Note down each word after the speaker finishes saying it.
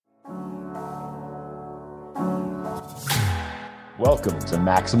Welcome to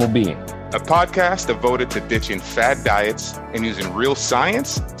Maximal Being, a podcast devoted to ditching fad diets and using real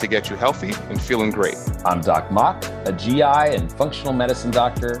science to get you healthy and feeling great. I'm Doc Mock, a GI and functional medicine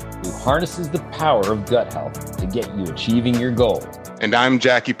doctor who harnesses the power of gut health to get you achieving your goals. And I'm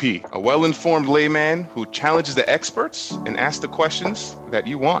Jackie P., a well-informed layman who challenges the experts and asks the questions that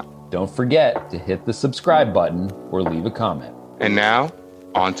you want. Don't forget to hit the subscribe button or leave a comment. And now,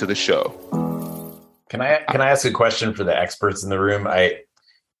 on to the show. Can I ask a question for the experts in the room? I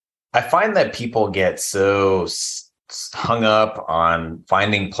find that people get so hung up on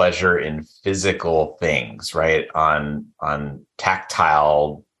finding pleasure in physical things, right? On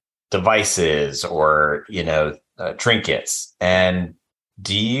tactile devices or, trinkets. And how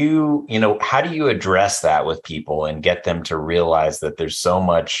do you address that with people and get them to realize that there's so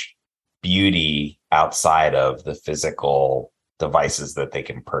much beauty outside of the physical devices that they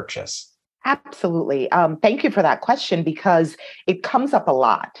can purchase? Absolutely. Thank you for that question because it comes up a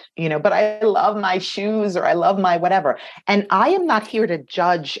lot, but I love my shoes or I love my whatever. And I am not here to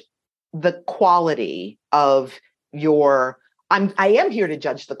judge the quality of I am here to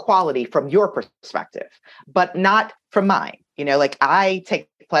judge the quality from your perspective, but not from mine. I take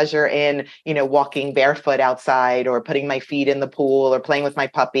pleasure in, walking barefoot outside or putting my feet in the pool or playing with my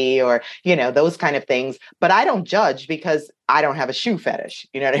puppy or, those kind of things. But I don't judge because I don't have a shoe fetish.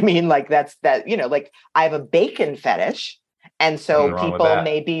 You know what I mean? Like I have a bacon fetish. And so people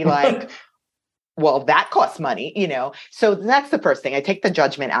may be like, well, that costs money, So that's the first thing. I take the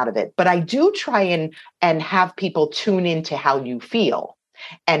judgment out of it. But I do try and have people tune into how you feel.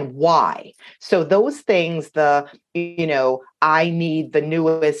 And why. So those things, I need the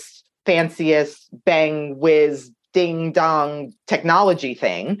newest, fanciest, bang, whiz, ding dong technology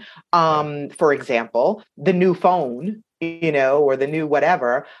thing. For example, the new phone, or the new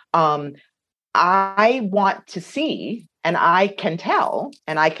whatever. I want to see, and I can tell,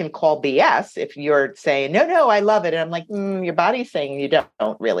 and I can call BS if you're saying, no, I love it. And I'm like, your body's saying you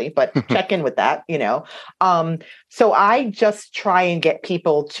don't really, but check in with that, So I just try and get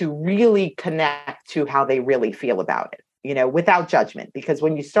people to really connect to how they really feel about it, without judgment. Because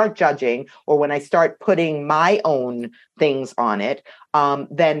when you start judging, or when I start putting my own things on it,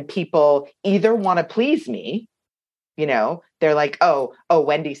 then people either want to please me, they're like, oh,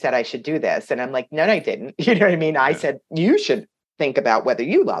 Wendy said I should do this. And I'm like, no, I didn't. You know what I mean? I said, you should think about whether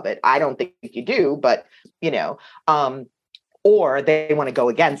you love it. I don't think you do, but, or they want to go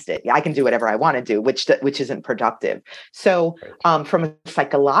against it. I can do whatever I want to do, which isn't productive. So from a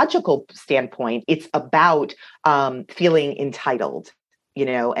psychological standpoint, it's about feeling entitled.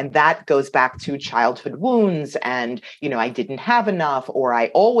 And that goes back to childhood wounds and, I didn't have enough or I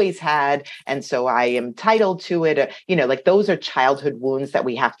always had. And so I am entitled to it. Those are childhood wounds that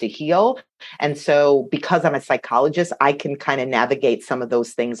we have to heal. And so because I'm a psychologist, I can kind of navigate some of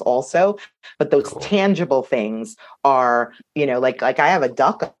those things also. But those tangible things are, like I have a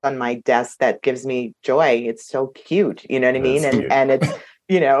duck on my desk that gives me joy. It's so cute. You know what I mean? And it's,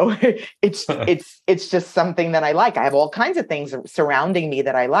 it's just something that I like. I have all kinds of things surrounding me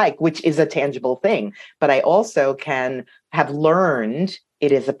that I like, which is a tangible thing. But I also have learned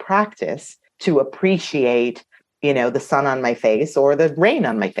it is a practice to appreciate, the sun on my face or the rain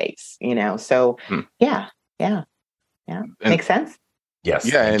on my face, So yeah. Makes sense? Yes.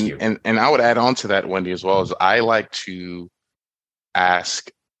 Yeah. And I would add on to that, Wendy, as well, as I like to ask,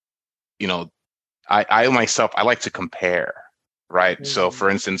 I myself, I like to compare. Right. Mm-hmm. So for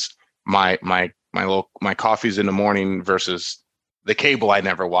instance, my coffee's in the morning versus the cable I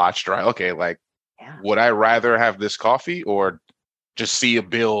never watched. Right. Okay. Would I rather have this coffee or just see a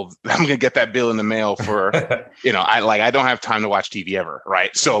bill? I'm going to get that bill in the mail for, I don't have time to watch TV ever.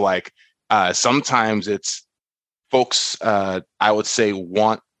 Right. So sometimes it's folks, I would say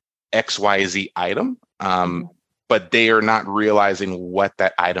want XYZ item, but they are not realizing what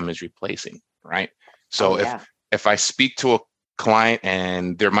that item is replacing. Right. So if I speak to a client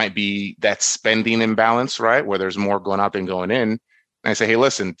and there might be that spending imbalance, right, where there's more going out than going in, and I say, hey,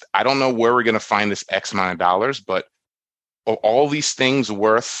 listen, I don't know where we're going to find this X amount of dollars, but are all these things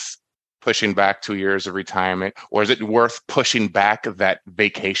worth pushing back 2 years of retirement, or is it worth pushing back that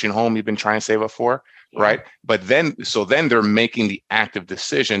vacation home you've been trying to save up for? Right. But then they're making the active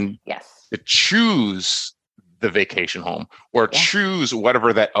decision to choose the vacation home or choose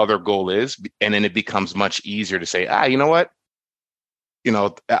whatever that other goal is. And then it becomes much easier to say, you know what?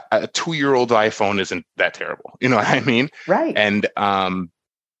 A 2-year-old iPhone isn't that terrible. You know what I mean? Right. And but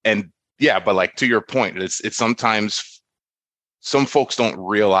to your point, it's sometimes some folks don't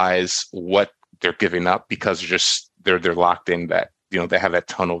realize what they're giving up because they're locked in that they have that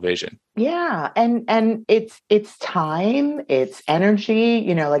tunnel vision. Yeah. And it's time, it's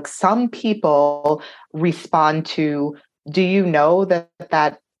energy, like some people respond to, do you know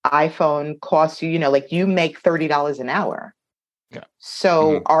that iPhone costs you, like you make $30 an hour. Yeah.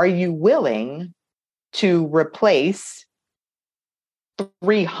 So are you willing to replace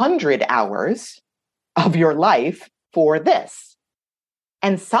 300 hours of your life for this?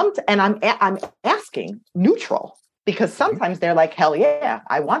 And I'm asking neutral, because sometimes they're like, hell yeah,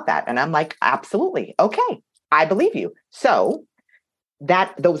 I want that. And I'm like, absolutely. Okay. I believe you. So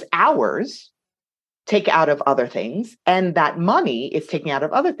those hours take out of other things, and that money is taking out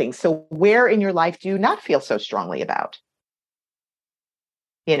of other things. So where in your life do you not feel so strongly about?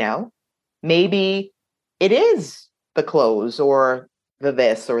 Maybe it is the clothes or the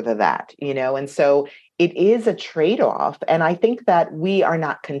this or the that, and so it is a trade-off. And I think that we are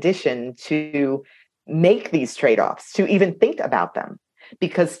not conditioned to make these trade-offs, to even think about them,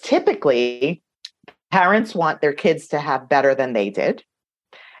 because typically parents want their kids to have better than they did.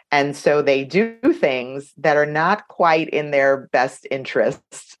 And so they do things that are not quite in their best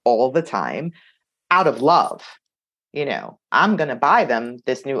interests all the time out of love. I'm going to buy them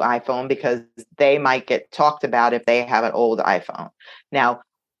this new iPhone because they might get talked about if they have an old iPhone. Now,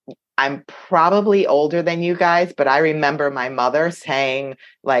 I'm probably older than you guys, but I remember my mother saying,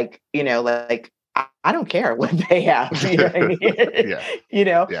 like, I don't care what they have. You know what I mean?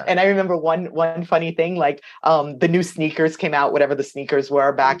 Yeah. And I remember one funny thing, like the new sneakers came out, whatever the sneakers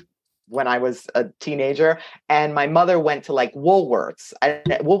were back when I was a teenager, and my mother went to like Woolworths.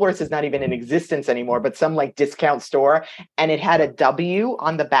 Woolworths is not even in existence anymore, but some like discount store, and it had a W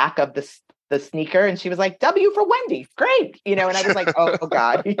on the back of the sneaker, and she was like, W for Wendy, great, and I was like, oh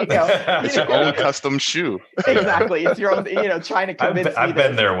God, it's your own custom shoe. Exactly, it's your own, trying to convince. I've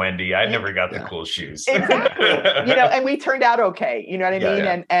been there, Wendy. I never got the cool shoes. Exactly, and we turned out okay. You know what I mean?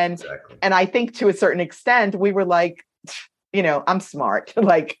 Yeah. And exactly. And I think to a certain extent, we were like, I'm smart.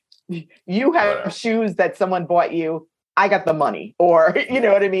 Like, you have shoes that someone bought you. I got the money, or you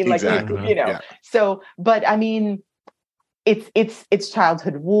know what I mean? Like, exactly. So, but I mean, it's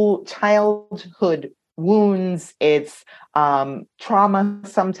childhood wounds. It's trauma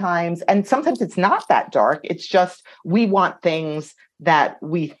sometimes, and sometimes it's not that dark. It's just we want things that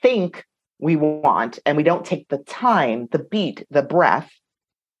we think we want, and we don't take the time, the beat, the breath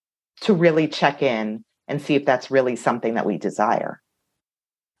to really check in and see if that's really something that we desire.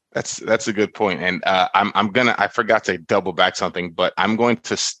 That's a good point. And I forgot to double back something, but I'm going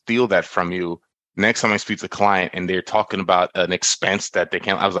to steal that from you next time I speak to a client and they're talking about an expense that they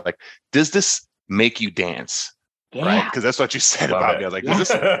can't. I was like, does this make you dance? Yeah. Right? Because that's what you said about me. I was like,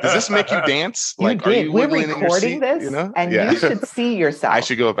 does this make you dance? You like, did. Are you We're wiggling in your recording seat? this, and you should see yourself. I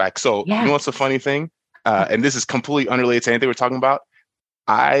should go back. So you know what's the funny thing? And this is completely unrelated to anything we're talking about.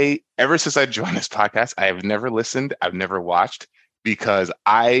 Ever since I joined this podcast, I have never listened. I've never watched, because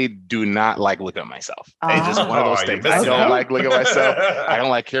I do not like looking at myself. It's just one of those things. I don't like looking at myself. I don't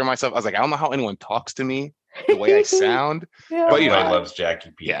like hearing myself. I was like, I don't know how anyone talks to me, the way I sound. But everybody loves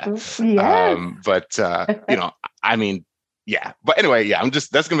Jackie P. Yeah. Yes. But I mean, yeah. But anyway, yeah.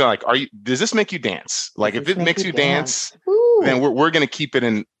 That's gonna be like, does this make you dance? Like, if it makes you dance, then we're gonna keep it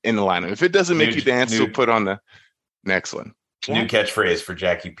in the lineup. If it doesn't make you dance, we'll put on the next one. New catchphrase for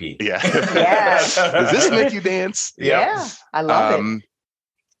Jackie P. Yeah. Yes. Does this make you dance? Yeah. I love it.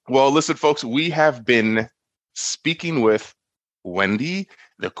 Well, listen, folks, we have been speaking with Wendy,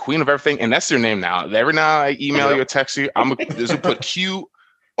 the queen of everything. And that's your name now. Every now I email you or text you, I'm going to put QOE,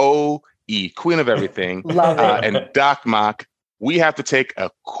 queen of everything. Love it. And Doc Mock, we have to take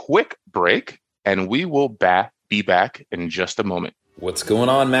a quick break, and we will be back in just a moment. What's going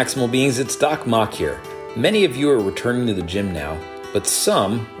on, Maximal Beings? It's Doc Mock here. Many of you are returning to the gym now, but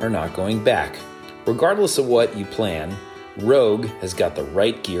some are not going back. Regardless of what you plan, Rogue has got the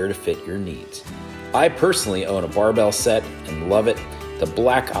right gear to fit your needs. I personally own a barbell set and love it. The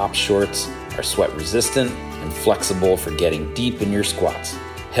Black Ops shorts are sweat resistant and flexible for getting deep in your squats.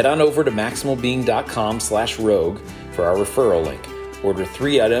 Head on over to maximalbeing.com/rogue for our referral link. Order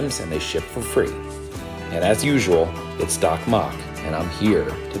 3 items and they ship for free. And as usual, it's Doc Mock, and I'm here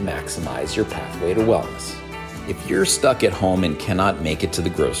to maximize your pathway to wellness. If you're stuck at home and cannot make it to the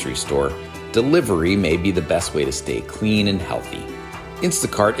grocery store, delivery may be the best way to stay clean and healthy.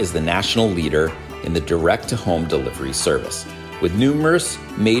 Instacart is the national leader in the direct-to-home delivery service. With numerous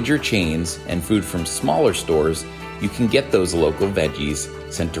major chains and food from smaller stores, you can get those local veggies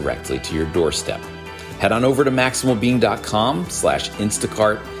sent directly to your doorstep. Head on over to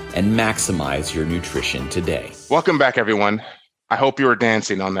maximalbeing.com/Instacart and maximize your nutrition today. Welcome back, everyone. I hope you were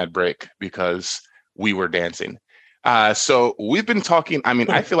dancing on that break, because we were dancing. So we've been talking. I mean,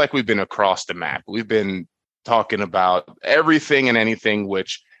 I feel like we've been across the map. We've been talking about everything and anything,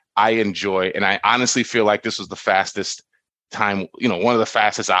 which I enjoy. And I honestly feel like this was the fastest time, one of the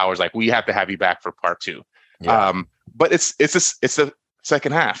fastest hours. Like, we have to have you back for part 2. Yeah. But it's the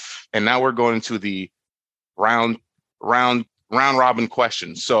second half. And now we're going to the round robin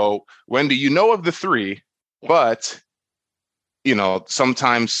questions. So Wendy, of the 3, but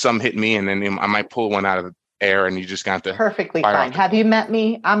sometimes some hit me and then I might pull one out of the air and you just got to perfectly fine. Have you met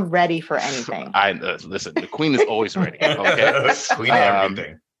me? I'm ready for anything. Listen, the queen is always ready. Okay. Queen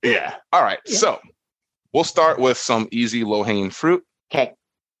everything. Yeah. All right. Yeah. So we'll start with some easy low-hanging fruit. Okay.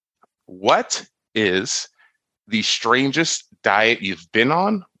 What is the strangest diet you've been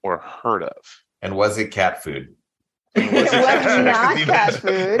on or heard of? And was it cat food? It was not cat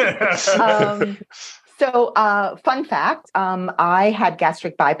food. So fun fact, I had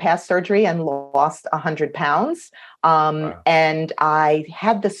gastric bypass surgery and lost 100 pounds. Wow. And I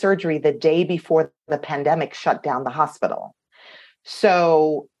had the surgery the day before the pandemic shut down the hospital.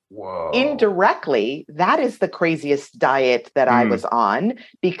 So indirectly, that is the craziest diet that I was on,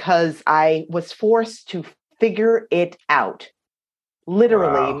 because I was forced to figure it out.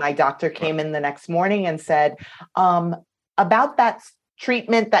 Literally, my doctor came in the next morning and said, about that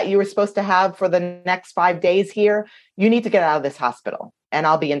treatment that you were supposed to have for the next 5 days here, you need to get out of this hospital and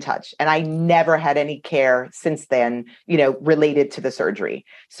I'll be in touch. And I never had any care since then, related to the surgery.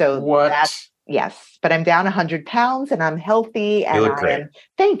 So yes, but I'm down 100 pounds and I'm healthy and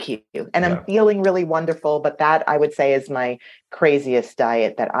thank you. And I'm feeling really wonderful. But that, I would say, is my craziest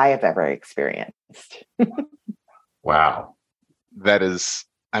diet that I have ever experienced. Wow. That is,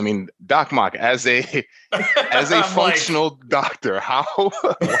 Doc Mock, as a functional doctor, how,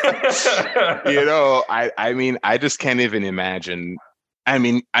 I just can't even imagine.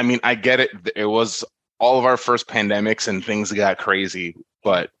 I get it. It was all of our first pandemics and things got crazy,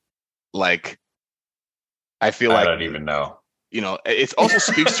 but I feel like I don't even know. It also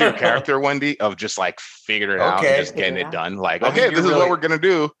speaks to your character, Wendy, of just figure it out and just getting it done. This is what we're going to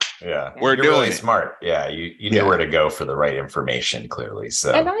do. Yeah. We're doing really it. Smart. Yeah. You knew where to go for the right information, clearly.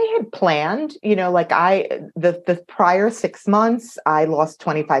 So, and I had planned, the prior 6 months, I lost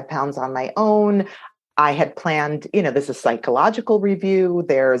 25 pounds on my own. I had planned, there's a psychological review.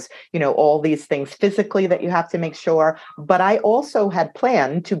 There's, all these things physically that you have to make sure. But I also had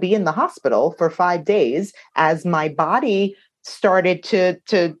planned to be in the hospital for 5 days as my body started to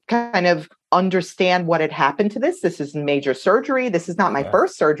kind of understand what had happened to this. This is major surgery. This is not my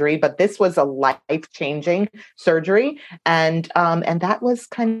first surgery, but this was a life-changing surgery. And that was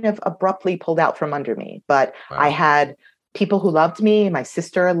kind of abruptly pulled out from under me. But I had people who loved me. My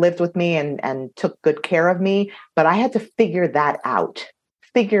sister lived with me and took good care of me, but I had to figure it out.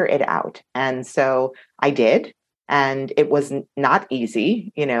 And so I did. And it was not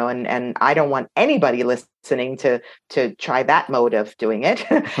easy, and I don't want anybody listening to try that mode of doing it,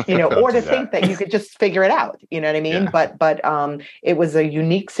 or to think that you could just figure it out. You know what I mean? Yeah. But it was a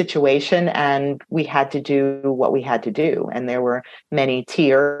unique situation and we had to do what we had to do. And there were many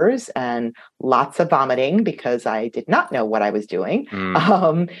tears and lots of vomiting because I did not know what I was doing.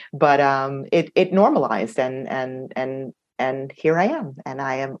 But it normalized and here I am, and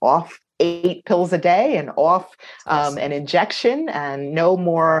I am off 8 pills a day and off an injection and no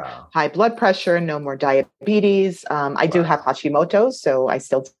more high blood pressure, no more diabetes. I do have Hashimoto's, so I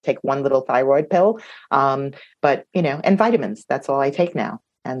still take one little thyroid pill, but, and vitamins. That's all I take now.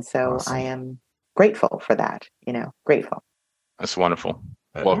 And so I am grateful for that, grateful. That's wonderful.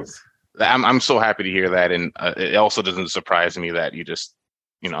 I'm so happy to hear that. And it also doesn't surprise me that you just,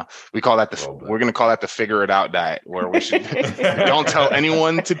 we call that we're going to call that the figure it out diet, where we should don't tell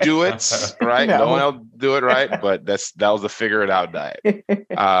anyone to do it, right? No one else do it, right? But that was the figure it out diet.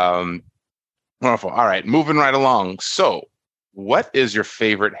 Wonderful. All right, moving right along. So, what is your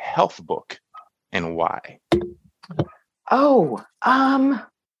favorite health book and why? There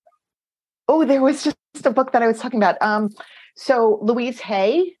was just a book that I was talking about. So Louise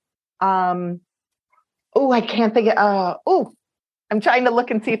Hay. I can't think of. I'm trying to look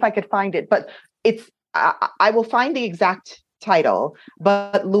and see if I could find it, but I will find the exact title.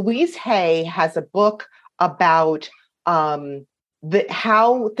 But Louise Hay has a book about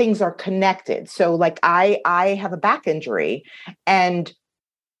how things are connected. So I have a back injury, and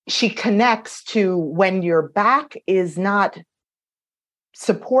she connects to when your back is not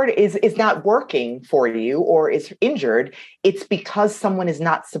is not working for you or is injured, it's because someone is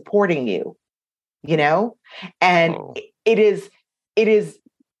not supporting you, and it is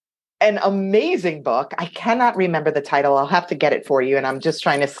an amazing book. I cannot remember the title. I'll have to get it for you. And I'm just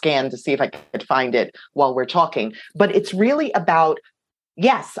trying to scan to see if I could find it while we're talking. But it's really about,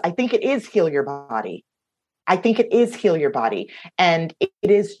 yes, I think it is Heal Your Body. I think it is Heal Your Body. And it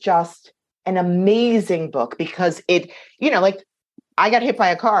is just an amazing book because it, like I got hit by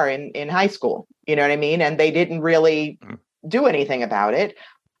a car in high school, you know what I mean? And they didn't really do anything about it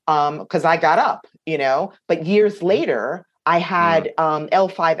because I got up, but years later, I had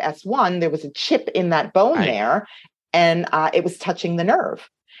L5S1. There was a chip in that bone there, and it was touching the nerve.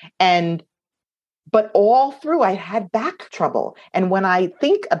 But all through, I had back trouble. And when I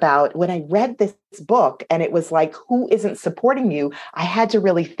read this book, and it was like, who isn't supporting you? I had to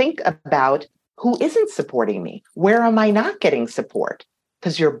really think about who isn't supporting me. Where am I not getting support?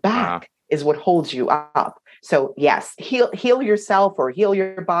 Because your back is what holds you up. So yes, heal yourself or heal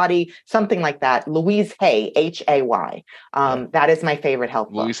your body, something like that. Louise Hay, Hay. That is my favorite health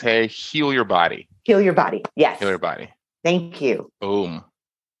book. Louise Hay, Heal Your Body. Heal Your Body. Yes. Heal Your Body. Thank you. Boom.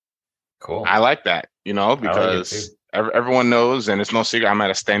 Cool. I like that, because everyone knows, and it's no secret, I'm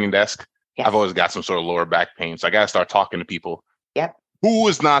at a standing desk. Yes. I've always got some sort of lower back pain. So I got to start talking to people. Yep. Who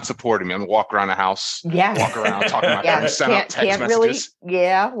is not supporting me? I'm walk around the house. Yes. Walk around talking about friends, send out text messages.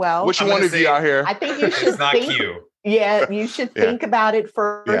 Well. Which one of you out here? I think you should it's not you. Yeah, you should think about it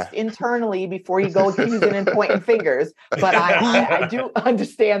first internally before you go accusing and pointing fingers. But I do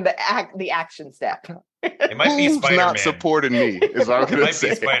understand the action step. It might be Spider-Man. Not supporting me is what I'm going to say.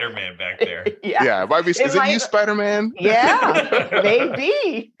 It might be Spider-Man back there. Yeah, it might be. Is it you, Spider-Man? Yeah,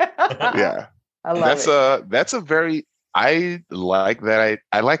 maybe. Yeah, I love it. That's a very. I like that.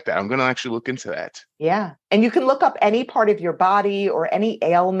 I like that. I'm going to actually look into that. Yeah. And you can look up any part of your body or any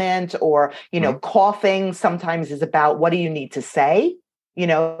ailment or, coughing sometimes is about what do you need to say?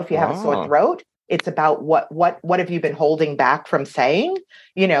 If you have a sore throat, it's about what have you been holding back from saying,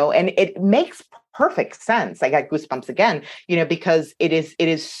 and it makes perfect sense. I got goosebumps again, because it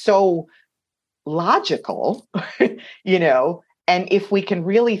is so logical, and if we can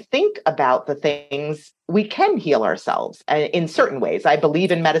really think about the things, we can heal ourselves in certain ways. I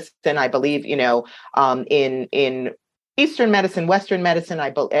believe in medicine. I believe, in Eastern medicine, Western medicine.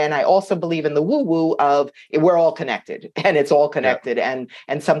 And I also believe in the woo-woo of we're all connected and it's all connected. And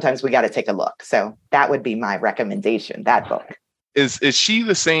sometimes we got to take a look. So that would be my recommendation, that book. Is she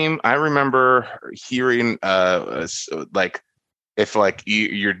the same? I remember hearing like if like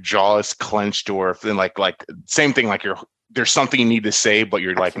your jaw is clenched or if then like same thing, like there's something you need to say, but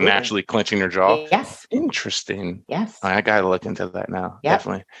you're like naturally clenching your jaw. Yes. Interesting. Yes. I gotta look into that now. Yep.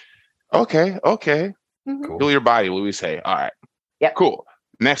 Definitely. Okay. Mm-hmm. Cool. Heal Your Body, Louise Hay. All right. Yep. Cool.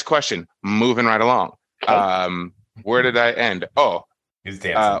 Next question. Moving right along. Okay. Where did I end? Oh, he's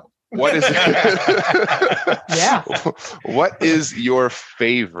dancing. What is yeah. What is your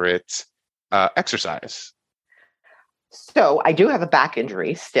favorite exercise? So I do have a back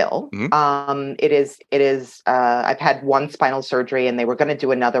injury still. Mm-hmm. It is, I've had one spinal surgery and they were going to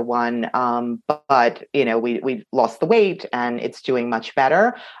do another one. But we lost the weight and it's doing much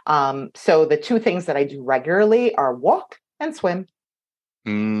better. So the two things that I do regularly are walk and swim.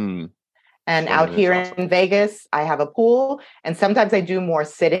 And out here in Vegas, I have a pool, and sometimes I do more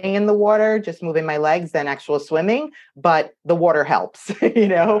sitting in the water, just moving my legs than actual swimming, but the water helps,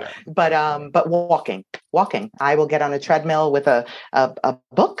 but walking, I will get on a treadmill with a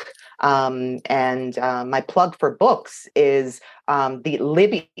book. And my plug for books is the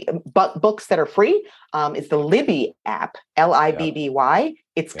Libby, books that are free is the Libby app, Libby.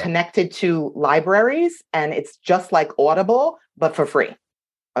 It's connected to libraries and it's just like Audible, but for free.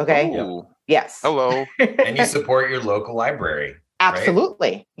 Okay. Ooh. Yes. Hello. And you support your local library.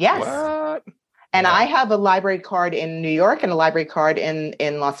 Absolutely. Right? Yes. What? And I have a library card in New York and a library card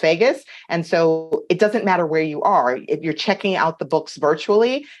in Las Vegas. And so it doesn't matter where you are. If you're checking out the books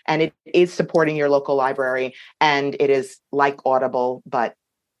virtually, and it is supporting your local library, and it is like Audible, but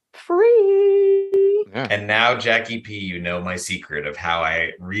free. Yeah. And now, Jackie P, you know my secret of how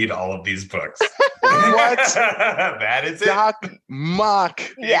I read all of these books. What? That is Doc Mock.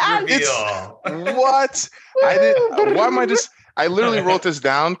 Yeah. What? I literally wrote this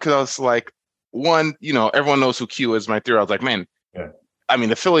down because I was like, one, everyone knows who Q is. My theory, I was like, man, I mean,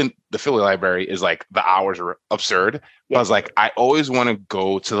 the Philly library is like the hours are absurd. Yeah. I was like, I always want to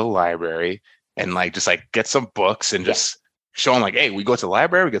go to the library and like just like get some books and just show him like, hey, we go to the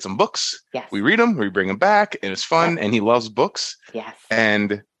library, we get some books, we read them, we bring them back, and it's fun. And he loves books. Yes.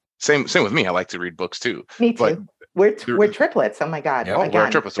 And same with me. I like to read books too. Me too. But we're triplets. Oh my God. Yeah, we're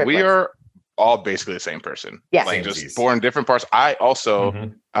triplets. So we are all basically the same person. Yes. Like just born in different parts. I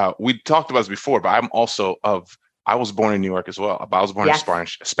also, we talked about this before, but I was born in New York as well. I was born in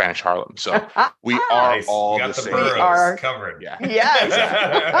Spanish Harlem. So we are all the same. We are covered. Yeah. Yes.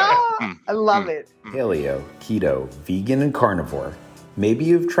 Exactly. I love it. Paleo, keto, vegan, and carnivore. Maybe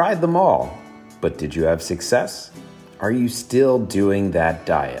you've tried them all, but did you have success? Are you still doing that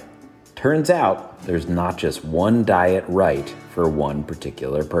diet? Turns out there's not just one diet right for one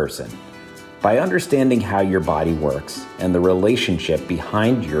particular person. By understanding how your body works and the relationship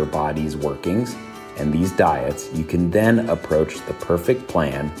behind your body's workings and these diets, you can then approach the perfect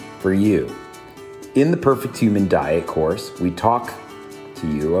plan for you. In the Perfect Human Diet course, we talk to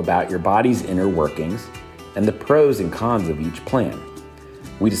you about your body's inner workings and the pros and cons of each plan.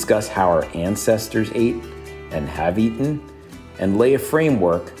 We discuss how our ancestors ate and have eaten, and lay a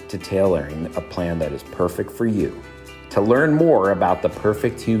framework to tailoring a plan that is perfect for you. To learn more about the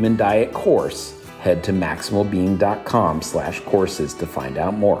Perfect Human Diet course, head to maximalbeing.com/courses to find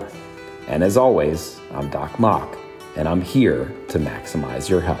out more. And as always, I'm Doc Mock, and I'm here to maximize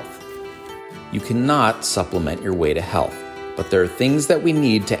your health. You cannot supplement your way to health, but there are things that we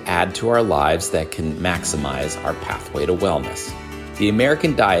need to add to our lives that can maximize our pathway to wellness. The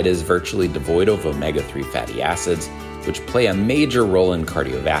American diet is virtually devoid of omega-3 fatty acids, which play a major role in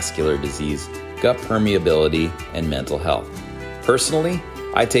cardiovascular disease, gut permeability, and mental health. Personally,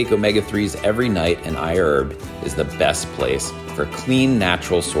 I take omega-3s every night, and iHerb is the best place for clean,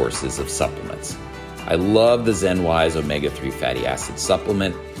 natural sources of supplements. I love the ZenWise omega-3 fatty acid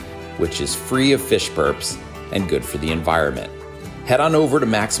supplement, which is free of fish burps and good for the environment. Head on over to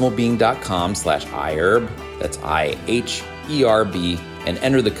maximalbeing.com/iHerb, that's IHERB, and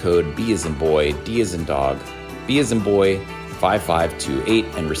enter the code B as in boy, D as in dog, B as in boy, 5528,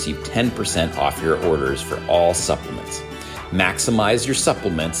 and receive 10% off your orders for all supplements. Maximize your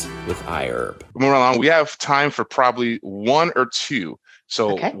supplements with iHerb. Moving along, we have time for probably one or two.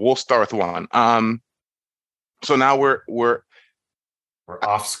 So we'll start with one. So now we're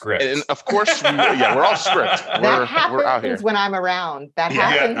off script. And of course, we're off script. That happens we're out here. when I'm around. That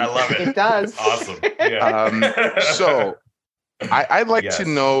happens. Yeah, I love it. It does. Awesome. Yeah. So I'd like to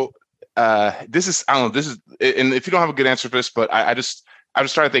know, this is, and if you don't have a good answer for this, but I just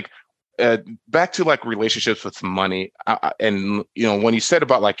try to think, back to like relationships with money, and when you said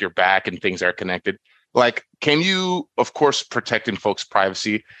about like your back and things that are connected, like, can you, of course, protecting folks'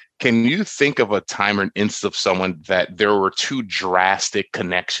 privacy, can you think of a time or an instance of someone that there were two drastic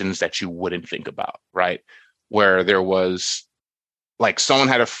connections that you wouldn't think about, right? Where there was like someone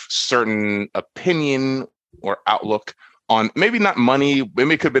had a certain opinion or outlook on maybe not money,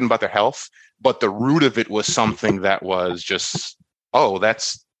 maybe it could have been about their health, but the root of it was something that was just,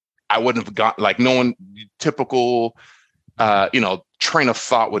 I wouldn't have got, like, no one, typical, train of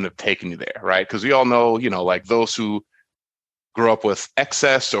thought wouldn't have taken you there, right? Because we all know, like those who grew up with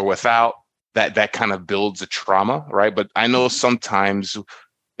excess or without, that kind of builds a trauma, right? But I know sometimes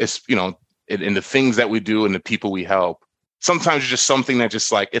it's, in the things that we do and the people we help, sometimes it's just something that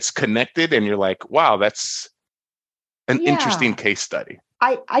just like, it's connected and you're like, wow, that's an interesting case study.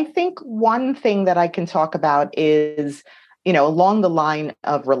 I think one thing that I can talk about is, along the line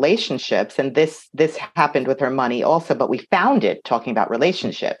of relationships, and this happened with her money also, but we found it talking about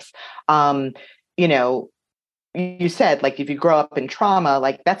relationships. You said, like, if you grow up in trauma,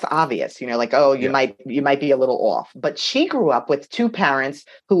 like, that's obvious, like, you might be a little off. But she grew up with two parents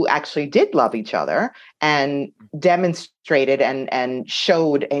who actually did love each other and demonstrated and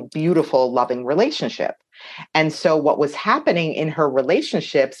showed a beautiful, loving relationship. And so what was happening in her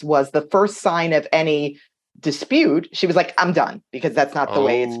relationships was the first sign of any dispute, she was like, I'm done, because that's not the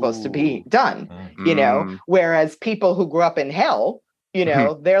way it's supposed to be done, whereas people who grew up in hell,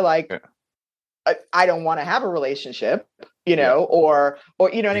 they're like, I don't want to have a relationship, or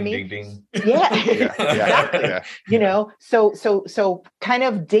you know what I mean? Ding. Yeah, exactly. So kind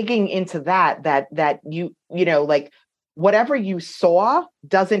of digging into that you like, whatever you saw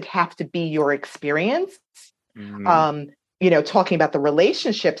doesn't have to be your experience. Talking about the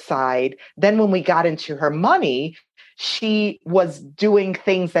relationship side, then when we got into her money, she was doing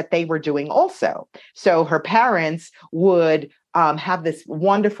things that they were doing also. So her parents would have this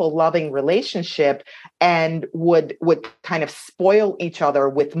wonderful, loving relationship and would kind of spoil each other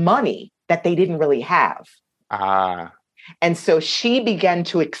with money that they didn't really have. And so she began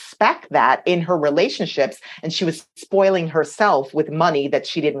to expect that in her relationships, and she was spoiling herself with money that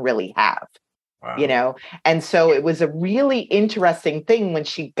she didn't really have. Wow. And so it was a really interesting thing when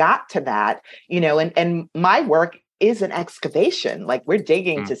she got to that, and my work is an excavation. Like, we're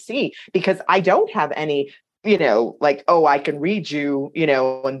digging to see, because I don't have any, like, I can read you,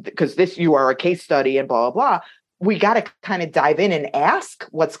 and because you are a case study and blah, blah, blah. we got to kind of dive in and ask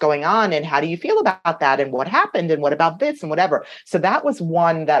what's going on and how do you feel about that and what happened and what about this and whatever. So that was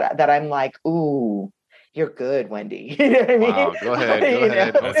one that I'm like, ooh, you're good, Wendy. You know what I mean? Wow, go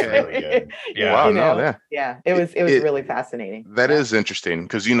ahead. That's really good. Yeah. Wow, yeah. It was really fascinating. That is interesting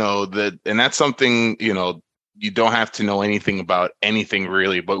because, and that's something, you don't have to know anything about anything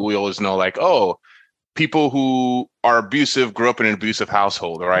really, but we always know like, oh, people who are abusive grew up in an abusive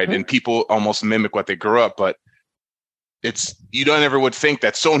household, right? Mm-hmm. And people almost mimic what they grew up, but you don't ever would think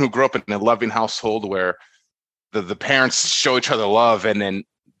that someone who grew up in a loving household where the parents show each other love, and then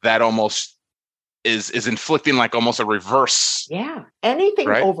that almost is inflicting like almost a reverse. Yeah. Anything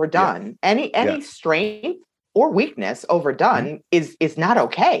right? overdone, any strength or weakness overdone is not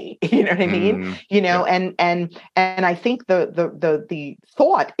okay. You know what I mean? And I think the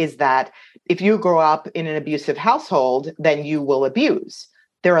thought is that if you grow up in an abusive household, then you will abuse.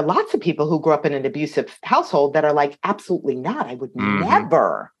 There are lots of people who grew up in an abusive household that are like, absolutely not. I would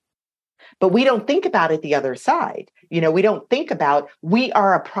never. But we don't think about it the other side. We don't think about, we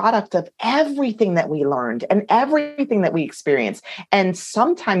are a product of everything that we learned and everything that we experienced. And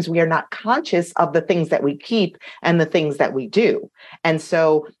sometimes we are not conscious of the things that we keep and the things that we do. And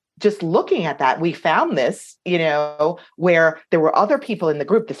so just looking at that, we found this, where there were other people in the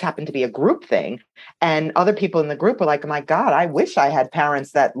group. This happened to be a group thing. And other people in the group were like, oh my God, I wish I had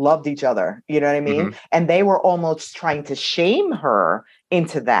parents that loved each other. You know what I mean? Mm-hmm. And they were almost trying to shame her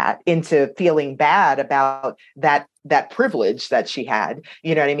into feeling bad about that privilege that she had,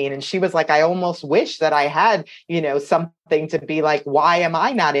 you know what I mean? And she was like, I almost wish that I had, something to be like, why am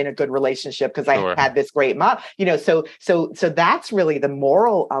I not in a good relationship? Because I had this great mom, so that's really the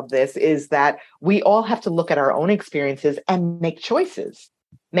moral of this, is that we all have to look at our own experiences and make choices,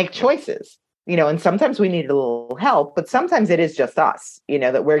 and sometimes we need a little help, but sometimes it is just us,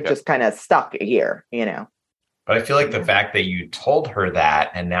 that we're just kind of stuck here, But I feel like the fact that you told her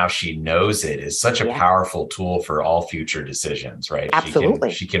that and now she knows it is such a powerful tool for all future decisions, right?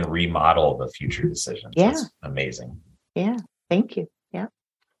 Absolutely. She can remodel the future decisions. Yeah. That's amazing. Yeah. Thank you. Yeah.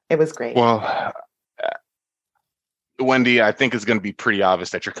 It was great. Well, Wendy, I think it's going to be pretty obvious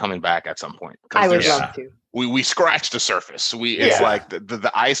that you're coming back at some point. I would love to. We scratched the surface. It's like the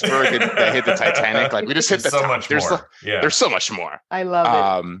iceberg that hit the Titanic. Like we just hit the top. Much there's more. There's so much more. I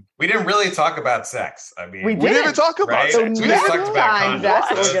love it. We didn't really talk about sex. I mean, we didn't even talk about sex. We just talked about condoms.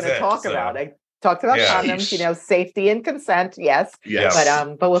 That's what we're going to talk about. I talked about condoms, safety and consent. Yes.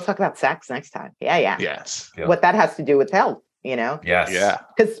 But we'll talk about sex next time. Yeah. Yes. What that has to do with health. Yes. Yeah.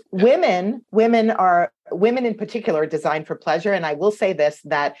 Because women in particular are designed for pleasure. And I will say this,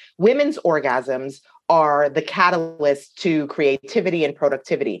 that women's orgasms are the catalyst to creativity and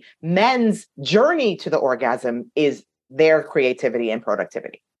productivity. Men's journey to the orgasm is their creativity and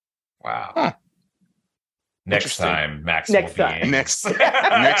productivity. Wow. Huh. Next time, Maximal Being. Next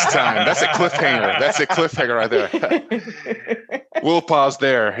time. That's a cliffhanger right there. We'll pause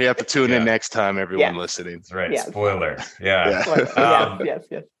there. You have to tune in next time, everyone listening. That's right. Yes. Spoiler. Yeah. Yes.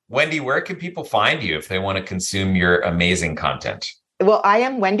 Wendy, where can people find you if they want to consume your amazing content? Well, I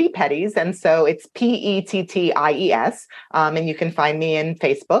am Wendy Petties, and so it's Petties, and you can find me in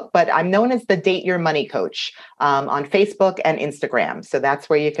Facebook, but I'm known as the Date Your Money Coach on Facebook and Instagram. So that's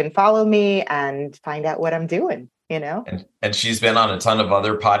where you can follow me and find out what I'm doing, And she's been on a ton of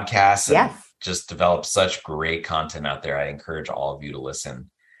other podcasts and just developed such great content out there. I encourage all of you to listen.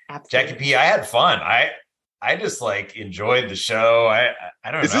 Absolutely. Jackie P, I had fun. I just enjoyed the show. I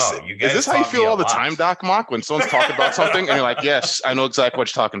don't know. You guys, is this how you feel all the time, Doc Mock? When someone's talking about something and you're like, yes, I know exactly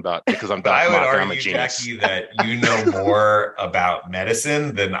what you're talking about because I'm Doc Mock and I'm a genius. Jackie, that you know more about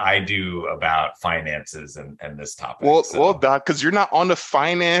medicine than I do about finances and this topic. Well, Doc, because you're not on the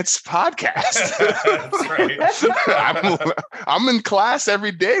finance podcast. That's right. I'm in class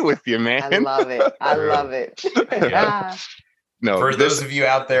every day with you, man. I love it. Yeah. No, for those of you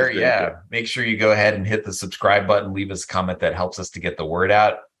out there, make sure you go ahead and hit the subscribe button. Leave us a comment that helps us to get the word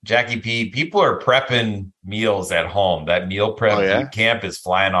out. Jackie P, people are prepping meals at home. That meal prep boot camp is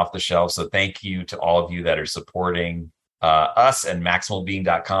flying off the shelf. So thank you to all of you that are supporting us and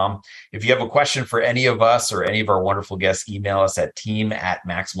maximalbeing.com. If you have a question for any of us or any of our wonderful guests, email us at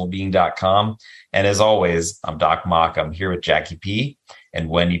team@maximalbeing.com. And as always, I'm Doc Mock. I'm here with Jackie P and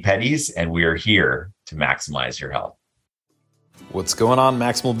Wendy Petties, and we are here to maximize your health. What's going on,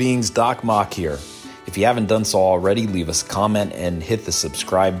 Maximal Beings? Doc Mock here. If you haven't done so already, leave us a comment and hit the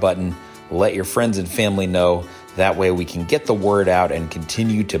subscribe button. Let your friends and family know. That way we can get the word out and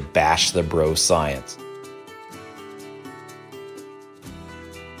continue to bash the bro science.